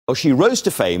Oh, she rose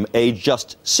to fame aged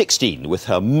just 16 with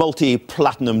her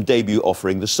multi-platinum debut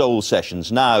offering, The Soul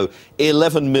Sessions. Now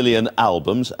 11 million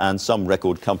albums and some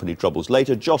record company troubles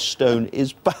later, Joss Stone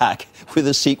is back with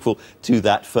a sequel to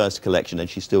that first collection, and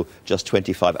she's still just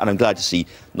 25. And I'm glad to see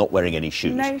not wearing any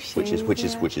shoes. No shoes, which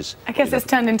is. I guess it's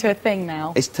turned into a thing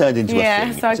now. It's turned into a thing.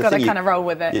 Yeah, so I've got to kind of roll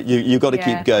with it. You've got to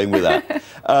keep going with that.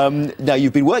 Now,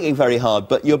 you've been working very hard,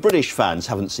 but your British fans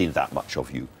haven't seen that much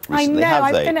of you recently,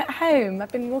 have they? I've been at home.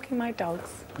 I've been walking my dogs.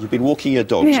 You've been walking your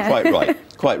dogs, yeah. Quite right,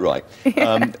 quite right.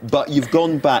 Yeah. But you've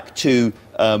gone back to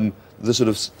the sort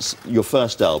of your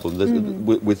first album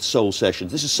with Soul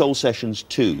Sessions. This is Soul Sessions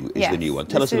 2 is the new one.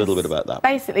 Tell us a little bit about that.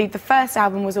 Basically, the first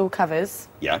album was all covers.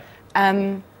 Yeah.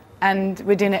 And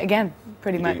we're doing it again,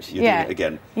 pretty much. You're doing it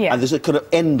again. Yeah. And there's a kind of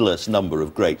endless number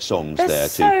of great songs there's there to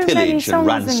so many pillage songs and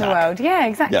ransack. in the world. Yeah,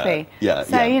 exactly. Yeah.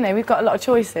 So, you know, we've got a lot of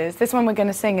choices. This one we're going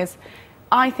to sing is,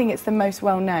 I think it's the most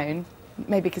well-known,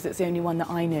 maybe because it's the only one that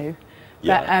I knew.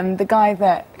 Yeah. But the guy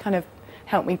that kind of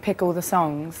helped me pick all the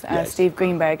songs, Steve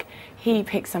Greenberg, he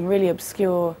picked some really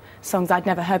obscure songs I'd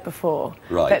never heard before.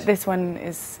 Right. But this one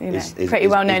is, you know, pretty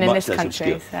well known in this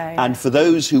country. So, yeah. And for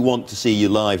those who want to see you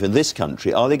live in this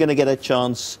country, are they going to get a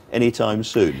chance anytime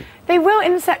soon? They will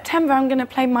in September. I'm going to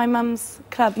play my mum's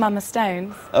club, Mama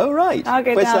Stones. Oh, right. I'll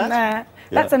go Where's down that? there.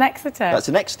 That's in Exeter. That's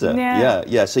in Exeter. Yeah.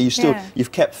 Yeah. So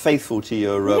you've kept faithful to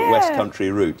your West Country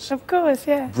roots. Of course,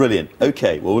 yeah. Brilliant.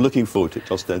 OK, well, we're looking forward to it,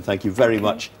 Joss Stone. Thank you very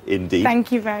much indeed.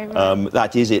 Thank you very much.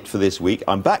 That is it for this week.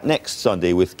 I'm back next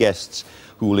Sunday with guests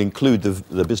who will include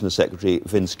the Business Secretary,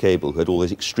 Vince Cable, who had all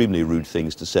those extremely rude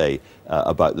things to say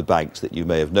about the banks that you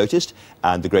may have noticed,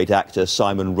 and the great actor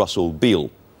Simon Russell Beale.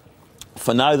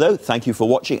 For now, though, thank you for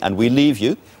watching, and we leave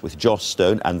you with Joss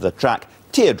Stone and the track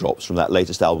Teardrops from that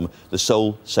latest album, The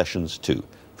Soul Sessions 2.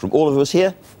 From all of us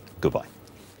here, goodbye.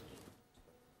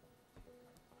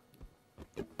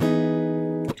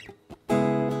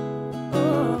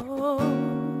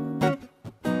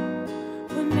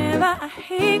 Whenever I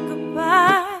hear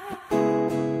goodbye,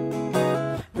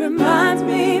 reminds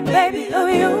me, baby, of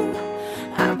you.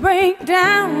 I break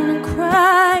down and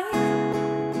cry.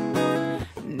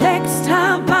 Next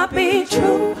time I'll be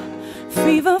true.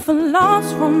 Fever for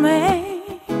lost romance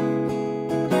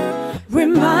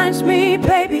reminds me,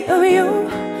 baby, of you.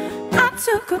 I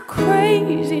took a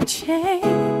crazy chance,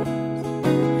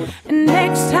 and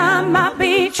next time I'll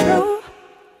be true.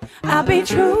 I'll be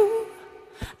true.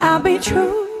 I'll be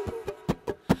true.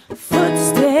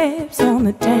 Footsteps on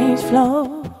the dance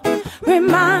floor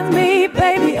remind me,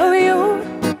 baby, of you.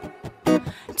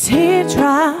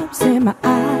 Teardrops in my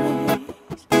eyes.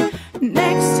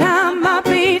 Next time I'll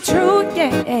be true,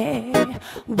 yeah.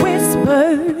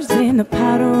 Whispers in the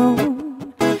powder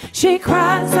room. She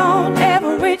cries on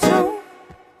every tune,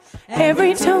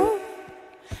 every tune,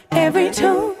 every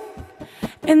tune.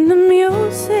 And the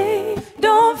music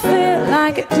don't feel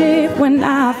like it did when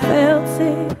I felt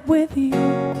it with you.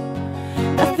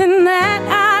 Nothing that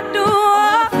I do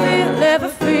or feel ever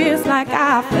feels like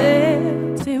I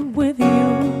felt it with you.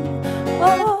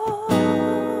 Oh.